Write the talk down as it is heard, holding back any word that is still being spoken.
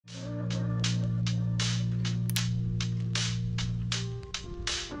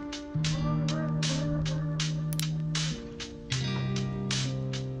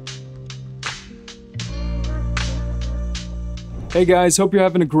Hey guys, hope you're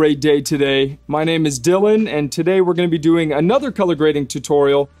having a great day today. My name is Dylan, and today we're going to be doing another color grading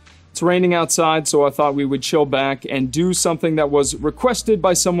tutorial. It's raining outside, so I thought we would chill back and do something that was requested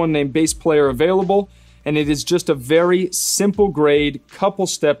by someone named Bass Player Available, and it is just a very simple grade, couple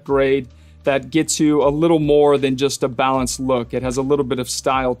step grade that gets you a little more than just a balanced look. It has a little bit of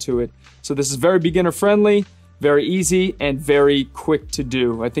style to it. So this is very beginner friendly, very easy, and very quick to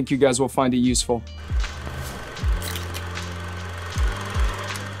do. I think you guys will find it useful.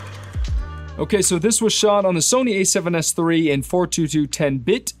 Okay, so this was shot on the Sony a7S III in 422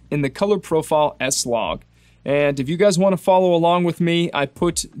 10-bit in the color profile S-Log. And if you guys want to follow along with me, I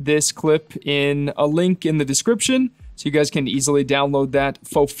put this clip in a link in the description, so you guys can easily download that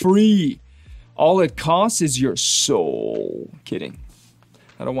for free. All it costs is your soul. Kidding.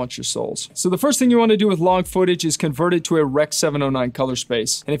 I don't want your souls. So the first thing you want to do with log footage is convert it to a Rec. 709 color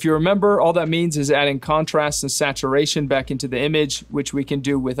space. And if you remember, all that means is adding contrast and saturation back into the image, which we can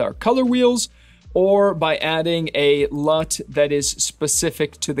do with our color wheels or by adding a LUT that is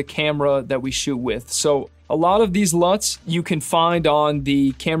specific to the camera that we shoot with. So a lot of these LUTs you can find on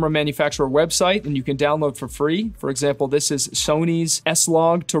the camera manufacturer website and you can download for free. For example, this is Sony's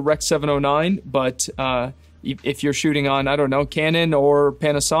S-Log to Rec. 709, but if you're shooting on, I don't know, Canon or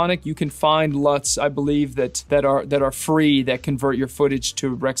Panasonic, you can find LUTs, I believe, that are free that convert your footage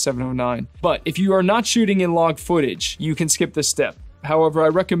to Rec. 709. But if you are not shooting in log footage, you can skip this step. However, I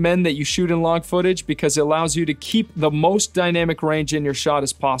recommend that you shoot in log footage because it allows you to keep the most dynamic range in your shot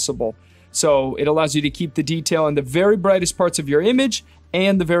as possible. So it allows you to keep the detail in the very brightest parts of your image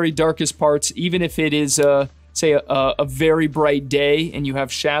and the very darkest parts, even if it is say a very bright day and you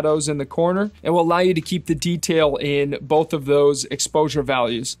have shadows in the corner. It will allow you to keep the detail in both of those exposure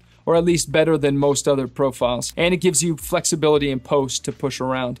values, or at least better than most other profiles. And it gives you flexibility in post to push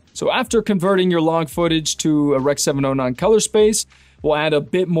around. So after converting your log footage to a Rec. 709 color space, we'll add a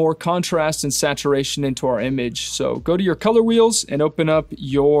bit more contrast and saturation into our image. So go to your color wheels and open up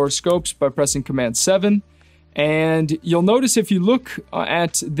your scopes by pressing Command 7. And you'll notice if you look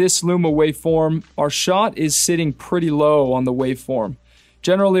at this Luma waveform, our shot is sitting pretty low on the waveform.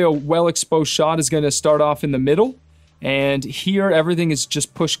 Generally, a well-exposed shot is going to start off in the middle, and here everything is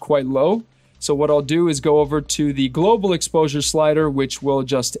just pushed quite low. So what I'll do is go over to the global exposure slider, which will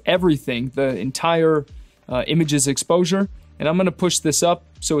adjust everything, the entire image's exposure, and I'm going to push this up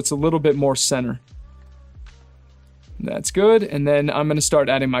so it's a little bit more center. That's good, and then I'm going to start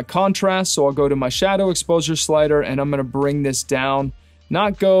adding my contrast, so I'll go to my shadow exposure slider and I'm going to bring this down,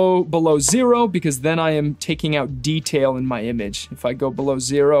 not go below 0 because then I am taking out detail in my image. If I go below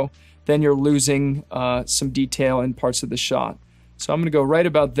 0, then you're losing some detail in parts of the shot. So I'm going to go right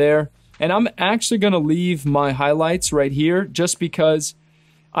about there, and I'm actually going to leave my highlights right here just because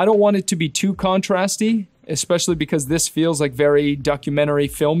I don't want it to be too contrasty, especially because this feels like very documentary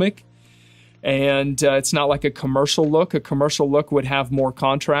filmic. And it's not like a commercial look. A commercial look would have more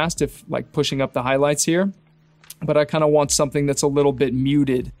contrast if like pushing up the highlights here. But I kind of want something that's a little bit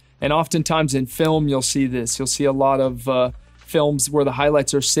muted. And oftentimes in film, you'll see this. You'll see a lot of films where the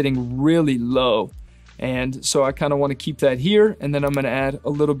highlights are sitting really low. And so I kind of want to keep that here. And then I'm going to add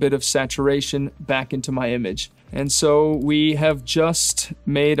a little bit of saturation back into my image. And so we have just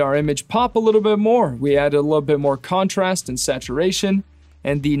made our image pop a little bit more. We added a little bit more contrast and saturation.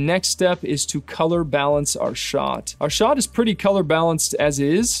 And the next step is to color balance our shot. Our shot is pretty color balanced as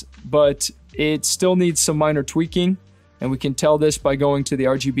is, but it still needs some minor tweaking. And we can tell this by going to the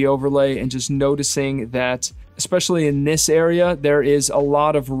RGB overlay and just noticing that, especially in this area, there is a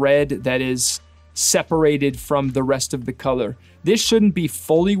lot of red that is separated from the rest of the color. This shouldn't be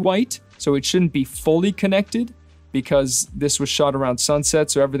fully white, so it shouldn't be fully connected because this was shot around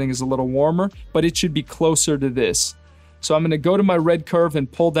sunset, so everything is a little warmer, but it should be closer to this. So I'm going to go to my red curve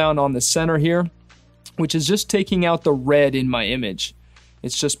and pull down on the center here, which is just taking out the red in my image.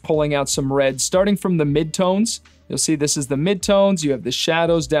 It's just pulling out some red, starting from the midtones. You'll see this is the midtones. You have the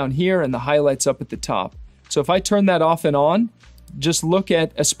shadows down here and the highlights up at the top. So if I turn that off and on, just look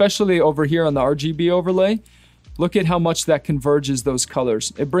at, especially over here on the RGB overlay, look at how much that converges those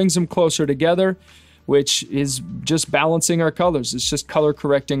colors. It brings them closer together, which is just balancing our colors. It's just color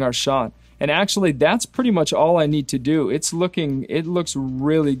correcting our shot. And actually, that's pretty much all I need to do. It looks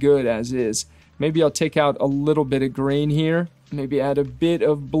really good as is. Maybe I'll take out a little bit of green here. Maybe add a bit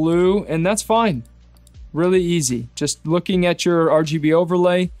of blue, and that's fine. Really easy. Just looking at your RGB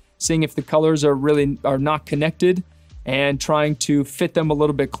overlay, seeing if the colors are not connected, and trying to fit them a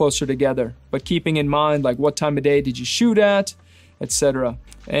little bit closer together. But keeping in mind, like, what time of day did you shoot at, etc.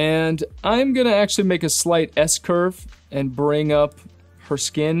 And I'm gonna actually make a slight S-curve and bring up her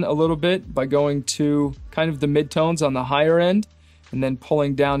skin a little bit by going to kind of the midtones on the higher end. and then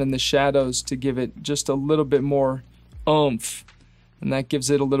pulling down in the shadows to give it just a little bit more oomph. And that gives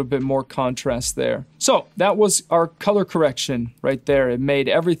it a little bit more contrast there. So that was our color correction right there. It made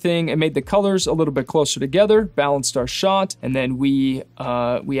everything, it made the colors a little bit closer together, balanced our shot, and then we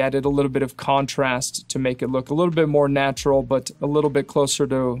added a little bit of contrast to make it look a little bit more natural, but a little bit closer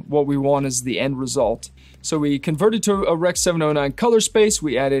to what we want as the end result. So we converted to a Rec. 709 color space,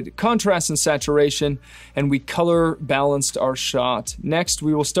 we added contrast and saturation, and we color balanced our shot. Next,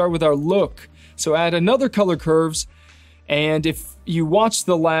 we will start with our look. So add another color curves, and if you watched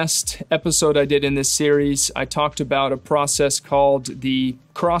the last episode I did in this series, I talked about a process called the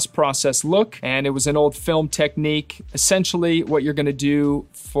cross-process look, and it was an old film technique. Essentially, what you're going to do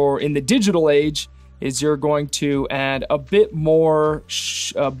in the digital age is you're going to add a bit more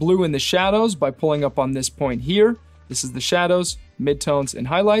blue in the shadows by pulling up on this point here. This is the shadows, midtones, and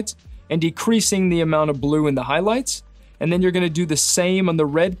highlights, and decreasing the amount of blue in the highlights. And then you're going to do the same on the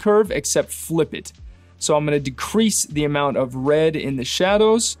red curve, except flip it. So I'm going to decrease the amount of red in the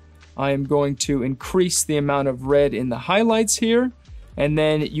shadows. I am going to increase the amount of red in the highlights here. And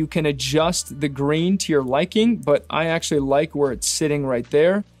then you can adjust the green to your liking, but I actually like where it's sitting right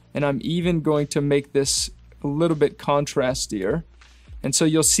there. And I'm even going to make this a little bit contrastier. And so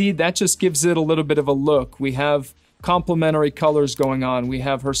you'll see that just gives it a little bit of a look. We have complementary colors going on. We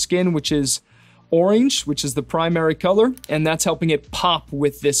have her skin, which is orange, which is the primary color, and that's helping it pop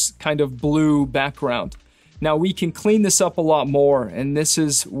with this kind of blue background. Now we can clean this up a lot more, and this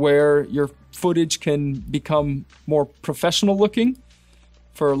is where your footage can become more professional looking,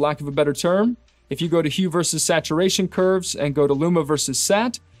 for lack of a better term. If you go to hue versus saturation curves and go to luma versus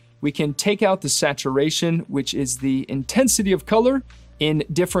sat, we can take out the saturation, which is the intensity of color, in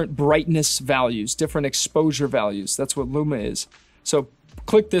different brightness values, different exposure values. That's what luma is. So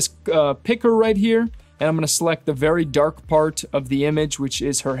click this picker right here, and I'm going to select the very dark part of the image, which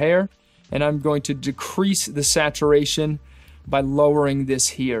is her hair, and I'm going to decrease the saturation by lowering this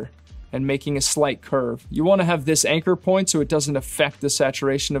here and making a slight curve. You want to have this anchor point so it doesn't affect the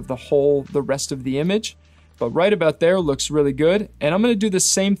saturation of the rest of the image, but right about there looks really good. And I'm going to do the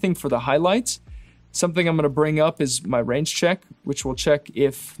same thing for the highlights. Something I'm going to bring up is my range check, which will check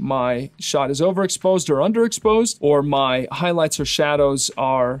if my shot is overexposed or underexposed, or my highlights or shadows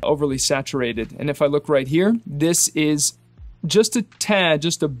are overly saturated. And if I look right here, this is just a tad,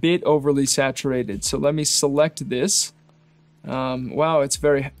 just a bit overly saturated. So let me select this. Wow,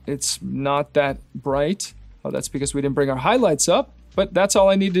 it's not that bright. Oh, that's because we didn't bring our highlights up, but that's all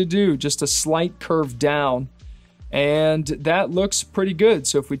I need to do, just a slight curve down. And that looks pretty good.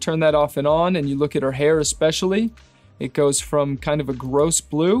 So if we turn that off and on, and you look at her hair especially, it goes from kind of a gross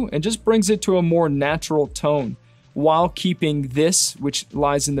blue and just brings it to a more natural tone, while keeping this, which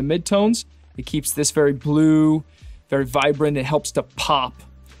lies in the midtones. It keeps this very blue, very vibrant. It helps to pop.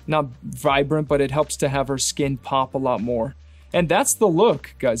 Not vibrant, but it helps to have her skin pop a lot more. And that's the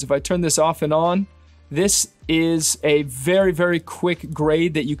look, guys. If I turn this off and on, this is a very, very quick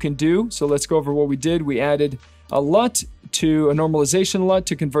grade that you can do. So let's go over what we did. We added a LUT to a normalization LUT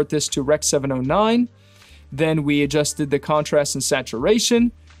to convert this to Rec. 709. Then we adjusted the contrast and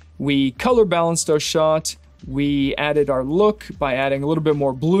saturation. We color balanced our shot. We added our look by adding a little bit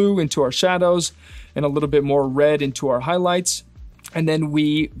more blue into our shadows and a little bit more red into our highlights. And then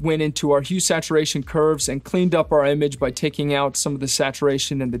we went into our hue saturation curves and cleaned up our image by taking out some of the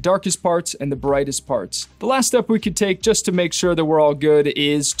saturation in the darkest parts and the brightest parts. The last step we could take just to make sure that we're all good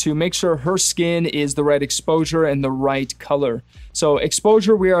is to make sure her skin is the right exposure and the right color. So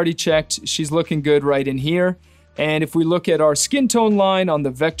exposure we already checked. She's looking good right in here. And if we look at our skin tone line on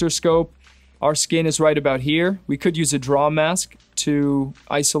the vector scope, our skin is right about here. We could use a draw mask to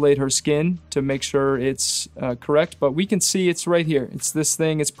isolate her skin to make sure it's correct, but we can see it's right here. It's this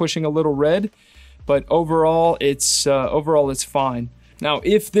thing, it's pushing a little red, but overall it's fine. Now,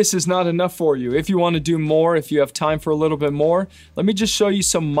 if this is not enough for you, if you want to do more, if you have time for a little bit more, let me just show you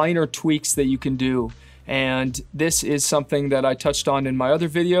some minor tweaks that you can do. And this is something that I touched on in my other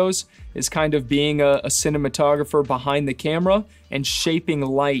videos, is kind of being a cinematographer behind the camera and shaping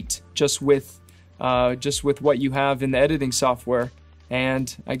light just with what you have in the editing software.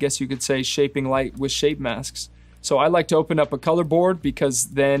 And I guess you could say shaping light with shape masks. So I like to open up a color board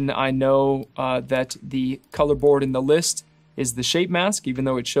because then I know that the color board in the list is the shape mask, even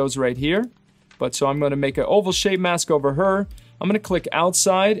though it shows right here. But so I'm going to make an oval shape mask over her. I'm going to click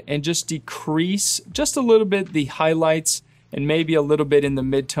outside and just decrease just a little bit the highlights and maybe a little bit in the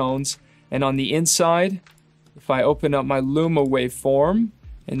midtones. And on the inside, if I open up my Luma waveform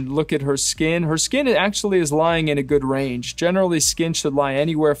and look at her skin actually is lying in a good range. Generally, skin should lie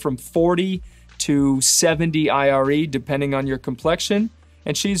anywhere from 40 to 70 IRE, depending on your complexion.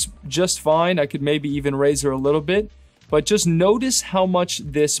 And she's just fine. I could maybe even raise her a little bit. But just notice how much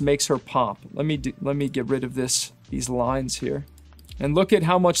this makes her pop. Let me get rid of these lines here. And look at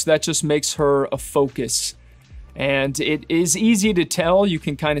how much that just makes her a focus. And it is easy to tell. You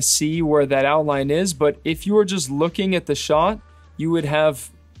can kind of see where that outline is. But if you were just looking at the shot, you would have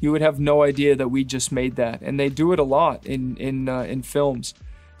no idea that we just made that. And they do it a lot in films.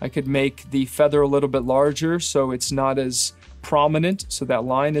 I could make the feather a little bit larger so it's not as prominent, so that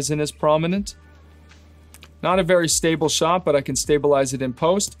line isn't as prominent. Not a very stable shot, but I can stabilize it in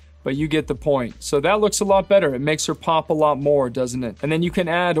post, but you get the point. So that looks a lot better. It makes her pop a lot more, doesn't it? And then you can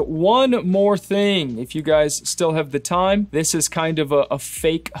add one more thing if you guys still have the time. This is kind of a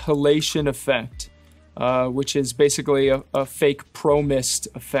fake halation effect, which is basically a fake pro mist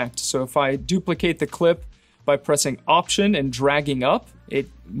effect. So if I duplicate the clip by pressing Option and dragging up, it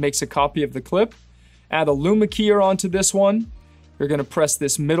makes a copy of the clip. Add a luma keyer onto this one. You're going to press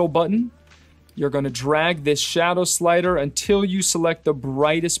this middle button. You're going to drag this shadow slider until you select the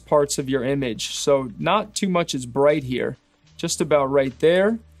brightest parts of your image. So not too much is bright here, just about right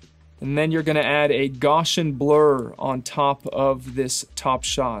there. And then you're going to add a Gaussian blur on top of this top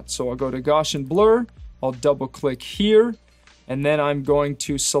shot. So I'll go to Gaussian blur, I'll double click here, and then I'm going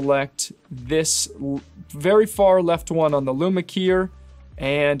to select this very far left one on the luma keyer,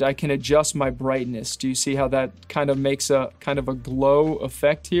 and I can adjust my brightness. Do you see how that kind of makes a kind of a glow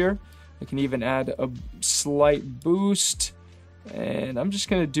effect here? I can even add a slight boost, and I'm just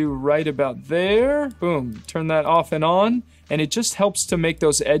going to do right about there. Boom, turn that off and on, and it just helps to make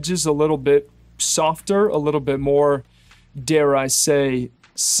those edges a little bit softer, a little bit more, dare I say,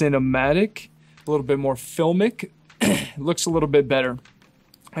 cinematic, a little bit more filmic. Looks a little bit better.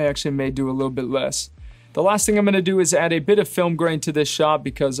 I actually may do a little bit less. The last thing I'm going to do is add a bit of film grain to this shot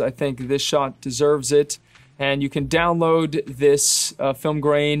because I think this shot deserves it. And you can download this film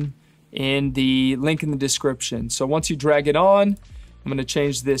grain in the link in the description. So once you drag it on, I'm going to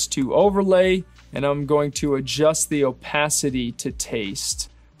change this to overlay, and I'm going to adjust the opacity to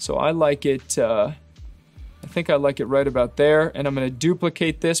taste. So I like it, I think I like it right about there, and I'm going to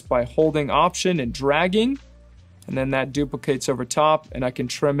duplicate this by holding Option and dragging, and then that duplicates over top, and I can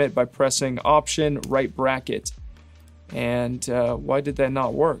trim it by pressing Option, right bracket. And why did that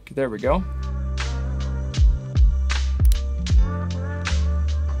not work? There we go.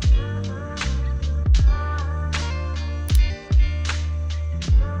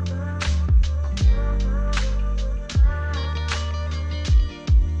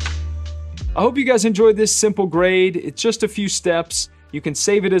 I hope you guys enjoyed this simple grade. It's just a few steps. You can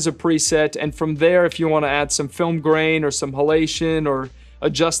save it as a preset, and from there, if you want to add some film grain or some halation or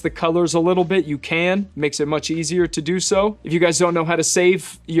adjust the colors a little bit, you can. It makes it much easier to do so. If you guys don't know how to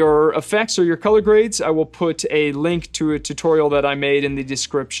save your effects or your color grades, I will put a link to a tutorial that I made in the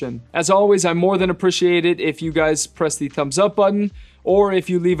description. As always, I more than appreciate it if you guys press the thumbs up button, or if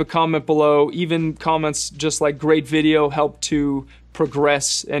you leave a comment below. Even comments just like great video help to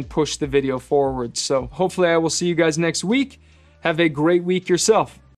progress and push the video forward. So hopefully I will see you guys next week. Have a great week yourself.